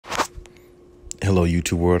Hello,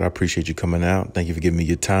 YouTube world. I appreciate you coming out. Thank you for giving me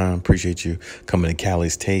your time. Appreciate you coming to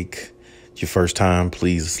Khaliis Take. It's your first time.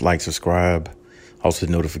 Please like, subscribe. Also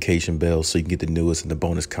the notification bell so you can get the newest and the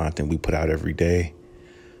bonus content we put out every day.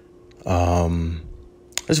 I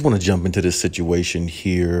just want to jump into this situation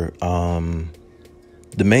here.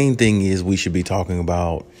 The main thing is we should be talking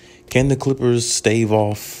about, can the Clippers stave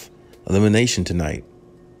off elimination tonight,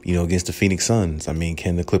 against the Phoenix Suns? I mean,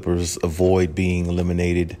 can the Clippers avoid being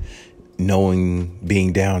eliminated, knowing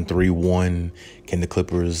being down 3-1? Can the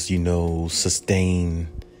Clippers, sustain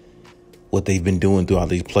what they've been doing throughout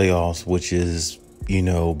these playoffs, which is,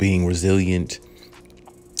 being resilient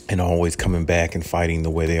and always coming back and fighting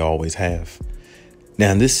the way they always have?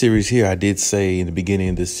 Now, in this series here, I did say in the beginning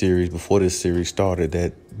of this series, before this series started,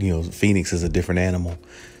 that, Phoenix is a different animal.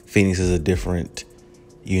 Phoenix is a different,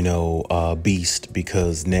 beast,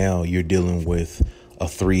 because now you're dealing with a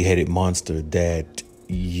three-headed monster that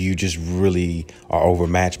you just really are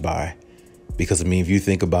overmatched by. Because, if you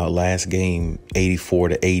think about last game,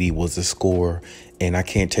 84-80 was the score. And I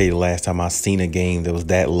can't tell you the last time I've seen a game that was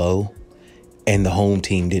that low and the home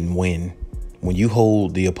team didn't win. When you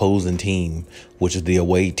hold the opposing team, which is the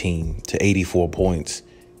away team, to 84 points,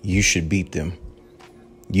 you should beat them.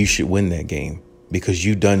 You should win that game because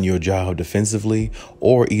you've done your job defensively,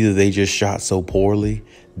 or either they just shot so poorly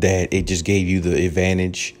that it just gave you the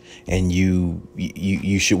advantage, and you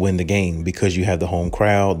should win the game because you have the home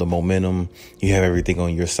crowd, the momentum, you have everything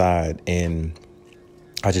on your side. And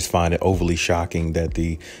I just find it overly shocking that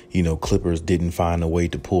the, Clippers didn't find a way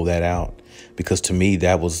to pull that out, because to me,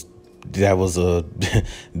 that was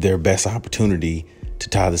their best opportunity to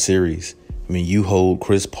tie the series. You hold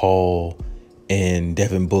Chris Paul and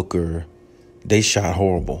Devin Booker. They shot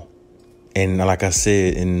horrible. And like I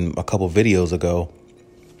said in a couple videos ago,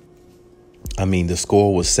 the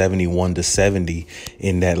score was 71-70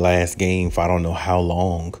 in that last game for I don't know how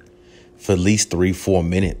long, for at least 3-4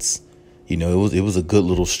 minutes. It was a good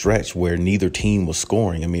little stretch where neither team was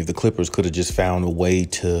scoring. If the Clippers could have just found a way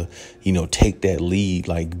to, take that lead,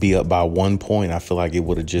 like be up by 1 point, I feel like it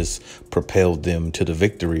would have just propelled them to the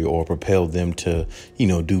victory, or propelled them to,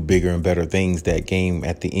 do bigger and better things that game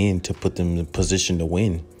at the end to put them in position to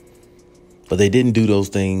win. But they didn't do those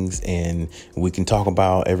things, and we can talk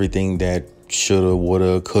about everything that shoulda,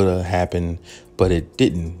 woulda, coulda happened, but it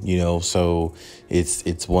didn't, So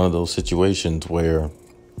it's one of those situations where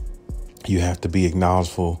you have to be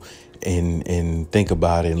acknowledgeful and think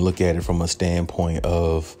about it and look at it from a standpoint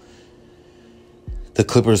of the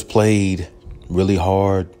Clippers played really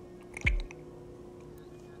hard,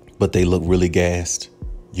 but they look really gassed,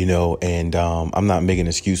 and I'm not making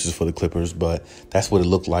excuses for the Clippers, but that's what it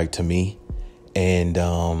looked like to me. And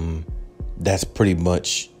that's pretty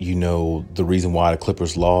much, the reason why the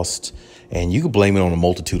Clippers lost. And you can blame it on a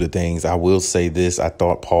multitude of things. I will say this. I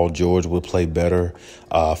thought Paul George would play better.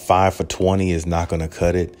 5 for 20 is not going to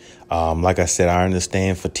cut it. Like I said, I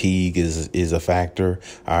understand fatigue is a factor.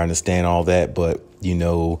 I understand all that. But,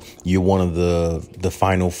 you're one of the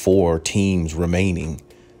final four teams remaining.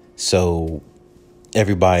 So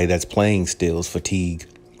everybody that's playing still is fatigued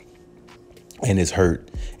and is hurt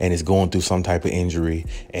and is going through some type of injury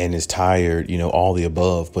and is tired, all the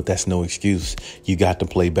above. But that's no excuse. You got to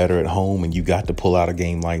play better at home, and you got to pull out a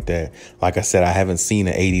game like that. Like I said, I haven't seen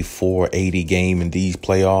an 84-80 game in these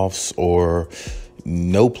playoffs, or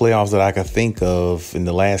no playoffs that I could think of in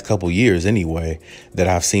the last couple years anyway, that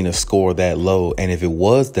I've seen a score that low. And if it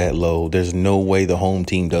was that low, there's no way the home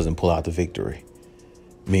team doesn't pull out the victory.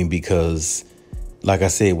 Because like I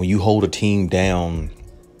said, when you hold a team down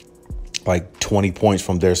like 20 points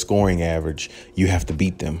from their scoring average, you have to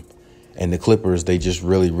beat them. And the Clippers, they just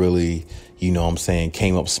really,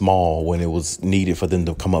 came up small when it was needed for them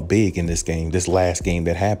to come up big in this game, this last game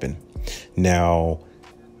that happened. Now,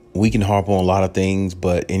 we can harp on a lot of things,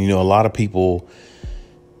 but a lot of people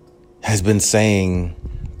has been saying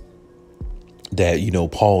that,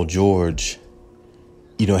 Paul George,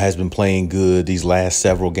 has been playing good these last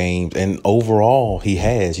several games. And overall, he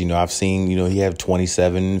has. I've seen, he had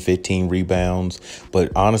 27, 15 rebounds.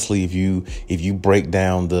 But honestly, if you break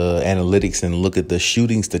down the analytics and look at the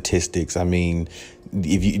shooting statistics,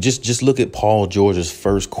 if you just look at Paul George's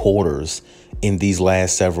first quarters in these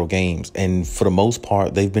last several games, and for the most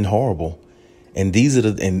part, they've been horrible. And these are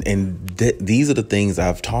the things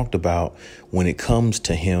I've talked about when it comes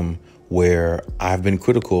to him, where I've been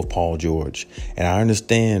critical of Paul George. And I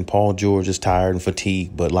understand Paul George is tired and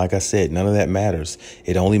fatigued, but like I said, none of that matters.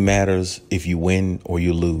 It only matters if you win or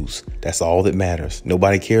you lose. That's all that matters.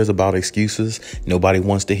 Nobody cares about excuses. Nobody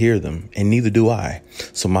wants to hear them, and neither do I.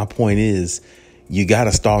 So my point is, you got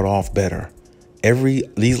to start off better.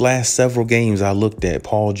 These last several games I looked at,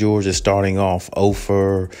 Paul George is starting off 0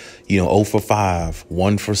 for 5,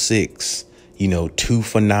 1 for 6, 2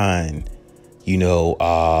 for 9,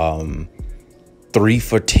 3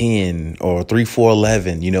 for 10 or 3 for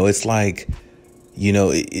 11. It's like,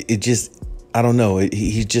 it just, I don't know.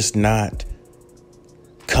 He's just not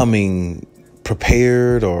coming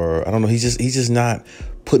prepared, or I don't know. He's just not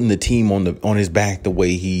putting the team on his back the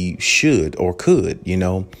way he should or could,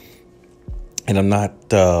 And I'm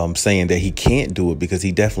not saying that he can't do it, because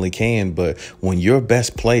he definitely can. But when your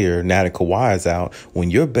best player, now that Kawhi is out,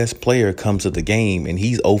 when your best player comes to the game and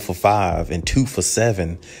he's 0 for 5 and 2 for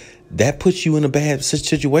 7, that puts you in a bad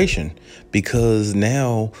situation, because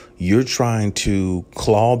now you're trying to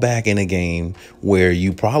claw back in a game where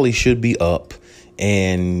you probably should be up,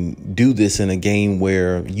 and do this in a game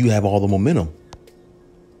where you have all the momentum.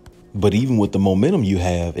 But even with the momentum you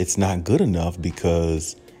have, it's not good enough,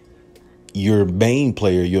 because your main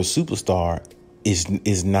player, your superstar,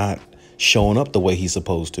 is not showing up the way he's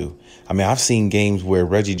supposed to. I mean, I've seen games where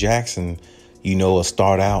Reggie Jackson, will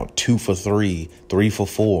start out 2 for 3, 3 for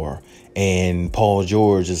 4, and Paul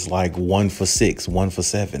George is like 1 for 6, 1 for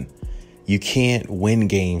 7. You can't win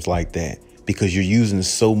games like that, because you're using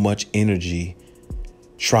so much energy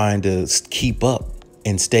trying to keep up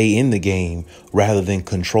and stay in the game rather than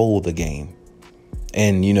control the game.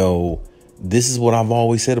 And, this is what I've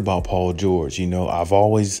always said about Paul George. I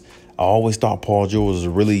always thought Paul George was a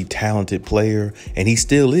really talented player, and he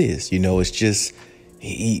still is. It's just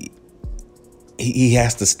he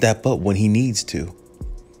has to step up when he needs to.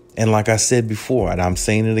 And like I said before, and I'm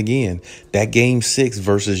saying it again, that game 6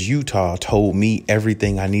 versus Utah told me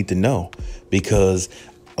everything I need to know, because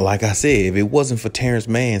like I said, if it wasn't for Terrence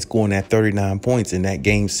Mann scoring that 39 points in that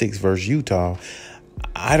game 6 versus Utah,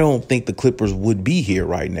 I don't think the Clippers would be here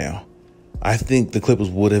right now. I think the Clippers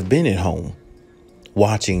would have been at home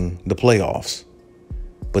watching the playoffs.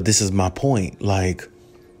 But this is my point. Like,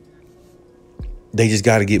 they just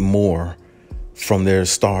got to get more from their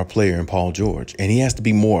star player in Paul George. And he has to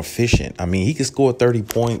be more efficient. I mean, he can score 30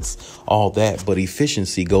 points, all that, but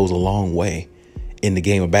efficiency goes a long way in the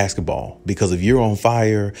game of basketball, because if you're on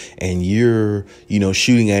fire and you're,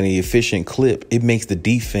 shooting at an efficient clip, it makes the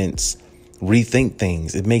defense rethink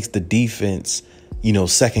things. It makes the defense,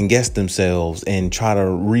 second guess themselves and try to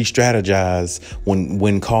re-strategize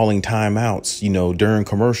when calling timeouts, during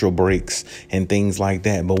commercial breaks and things like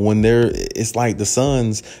that. But it's like the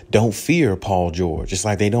Suns don't fear Paul George. It's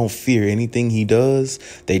like they don't fear anything he does.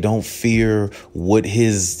 They don't fear what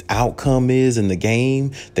his outcome is in the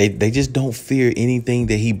game. They just don't fear anything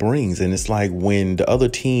that he brings. And it's like when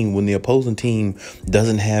the opposing team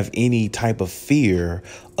doesn't have any type of fear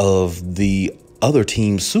of the other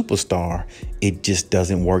team's superstar, it just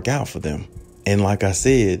doesn't work out for them. And like I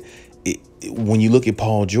said, when you look at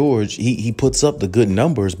Paul George, he puts up the good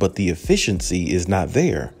numbers, but the efficiency is not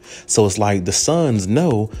there. So it's like the Suns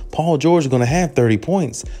know Paul George is going to have 30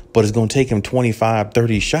 points, but it's going to take him 25,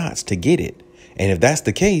 30 shots to get it. And if that's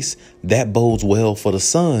the case, that bodes well for the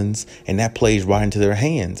Suns, and that plays right into their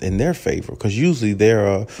hands in their favor, because usually they're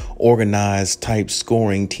a organized type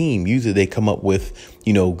scoring team. Usually they come up with,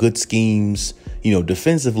 good schemes,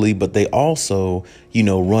 defensively, but they also,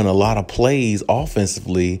 run a lot of plays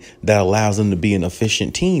offensively that allows them to be an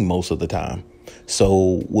efficient team most of the time.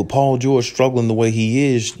 So with Paul George struggling the way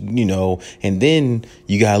he is, and then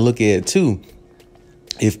you got to look at it too.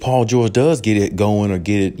 If Paul George does get it going or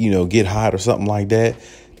get hot or something like that,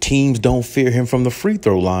 teams don't fear him from the free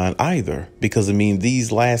throw line either. Because,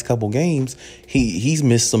 these last couple games, he's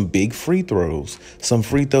missed some big free throws, some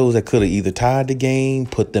free throws that could have either tied the game,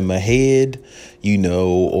 put them ahead,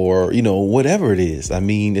 or, whatever it is.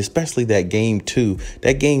 Especially that game 2.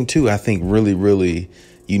 That game 2, I think really, really,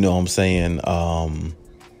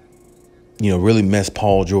 really messed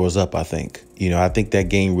Paul George up, I think. I think that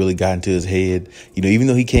game really got into his head. Even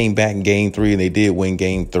though he came back in game 3 and they did win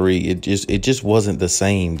game 3, it just wasn't the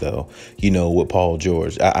same, though, with Paul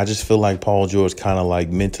George. I just feel like Paul George kind of like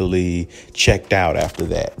mentally checked out after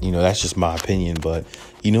that. That's just my opinion. But,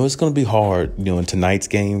 it's going to be hard, in tonight's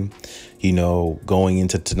game, going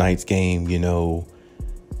into tonight's game,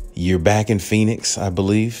 you're back in Phoenix, I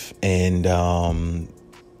believe. And,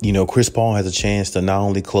 Chris Paul has a chance to not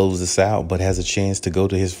only close this out, but has a chance to go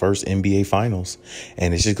to his first NBA Finals.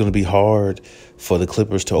 And it's just going to be hard for the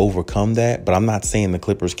Clippers to overcome that. But I'm not saying the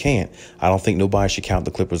Clippers can't. I don't think nobody should count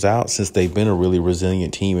the Clippers out, since they've been a really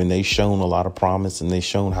resilient team and they've shown a lot of promise, and they've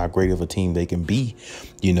shown how great of a team they can be.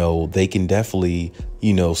 They can definitely,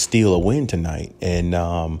 steal a win tonight. And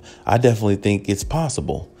I definitely think it's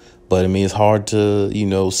possible. But I mean, it's hard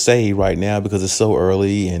to, say right now because it's so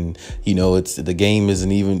early, and, the game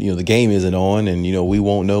isn't even, the game isn't on, and, we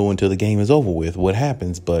won't know until the game is over with what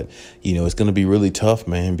happens. But, it's going to be really tough,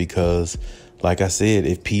 man, because like I said,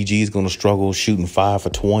 if PG is going to struggle shooting 5 for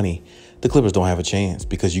 20, the Clippers don't have a chance,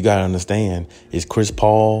 because you got to understand, is Chris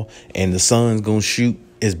Paul and the Suns going to shoot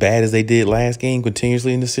as bad as they did last game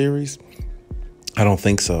continuously in the series? I don't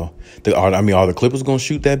think so. Are the Clippers going to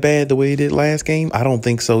shoot that bad the way they did last game? I don't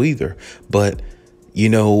think so either. But, you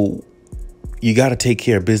got to take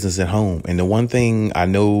care of business at home. And the one thing I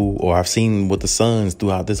know, or I've seen with the Suns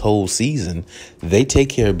throughout this whole season, they take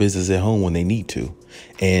care of business at home when they need to.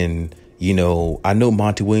 And I know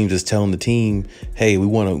Monty Williams is telling the team, hey, we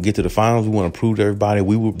want to get to the finals. We want to prove to everybody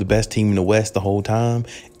we were the best team in the West the whole time.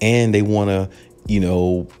 And they want to,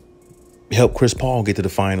 help Chris Paul get to the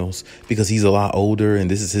finals because he's a lot older and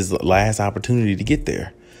this is his last opportunity to get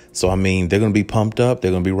there. So, I mean, they're going to be pumped up.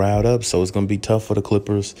 They're going to be riled up. So it's going to be tough for the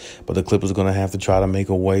Clippers. But the Clippers are going to have to try to make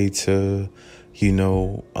a way to,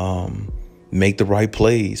 make the right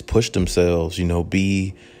plays, push themselves,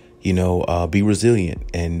 be resilient.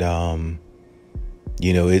 And,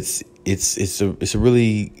 it's a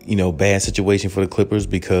really, bad situation for the Clippers,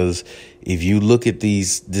 because if you look at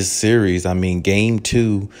this series, I mean, game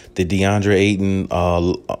 2, the DeAndre Ayton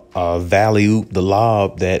valley-oop, the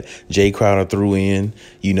lob that Jay Crowder threw in,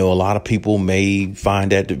 a lot of people may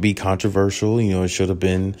find that to be controversial. It should have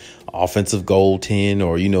been offensive goaltend,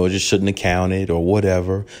 or, it just shouldn't have counted or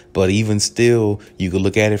whatever. But even still, you could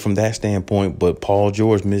look at it from that standpoint. But Paul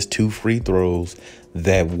George missed 2 free throws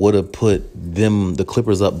that would have put the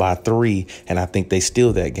Clippers up by 3, and I think they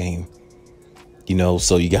steal that game.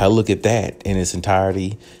 So you got to look at that in its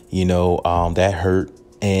entirety. That hurt.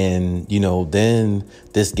 And, then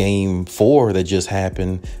this game 4 that just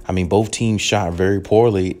happened, I mean, both teams shot very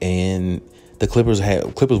poorly, and the Clippers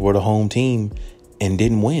were the home team and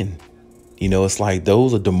didn't win. It's like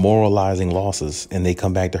those are demoralizing losses, and they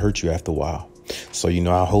come back to hurt you after a while. So,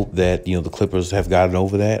 I hope that, the Clippers have gotten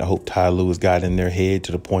over that. I hope Ty Lue has got in their head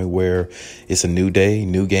to the point where it's a new day,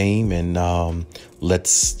 new game. And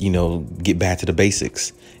let's, get back to the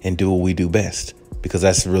basics and do what we do best, because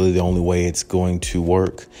that's really the only way it's going to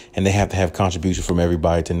work. And they have to have contribution from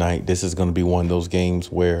everybody tonight. This is going to be one of those games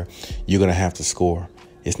where you're going to have to score.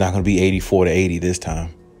 It's not going to be 84-80 this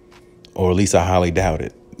time, or at least I highly doubt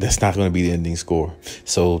it. That's not going to be the ending score.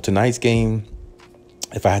 So tonight's game,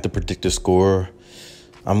 if I had to predict a score,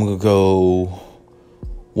 I'm going to go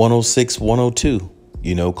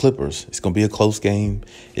 106-102, Clippers. It's going to be a close game.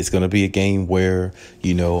 It's going to be a game where,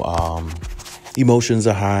 emotions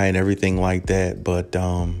are high and everything like that. But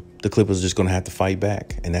the Clippers are just going to have to fight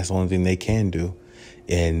back. And that's the only thing they can do.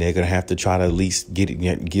 And they're going to have to try to at least get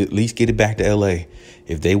it back to L.A.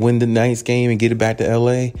 If they win the night's game and get it back to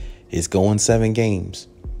L.A., it's going 7 games.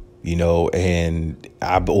 And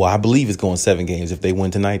I believe it's going 7 games if they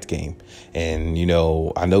win tonight's game. And,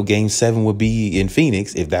 I know game 7 would be in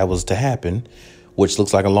Phoenix if that was to happen, which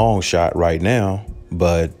looks like a long shot right now.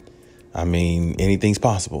 But, I mean, anything's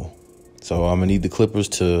possible. So I'm going to need the Clippers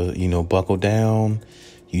to, buckle down,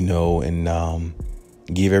 and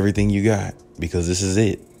give everything you got, because this is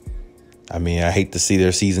it. I mean, I hate to see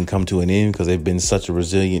their season come to an end, because they've been such a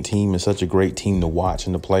resilient team and such a great team to watch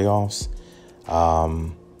in the playoffs.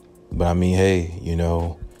 But I mean, hey,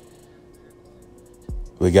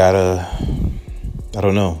 we gotta, I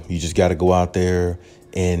don't know. You just gotta go out there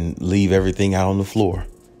and leave everything out on the floor.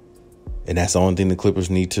 And that's the only thing the Clippers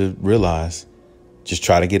need to realize. Just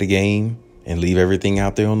try to get a game and leave everything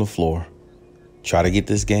out there on the floor. Try to get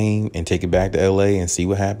this game and take it back to LA and see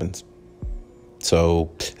what happens.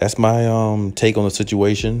 So that's my take on the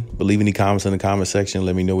situation. But leave any comments in the comment section.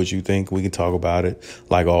 Let me know what you think. We can talk about it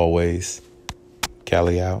like always.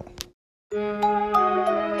 Khaliis out.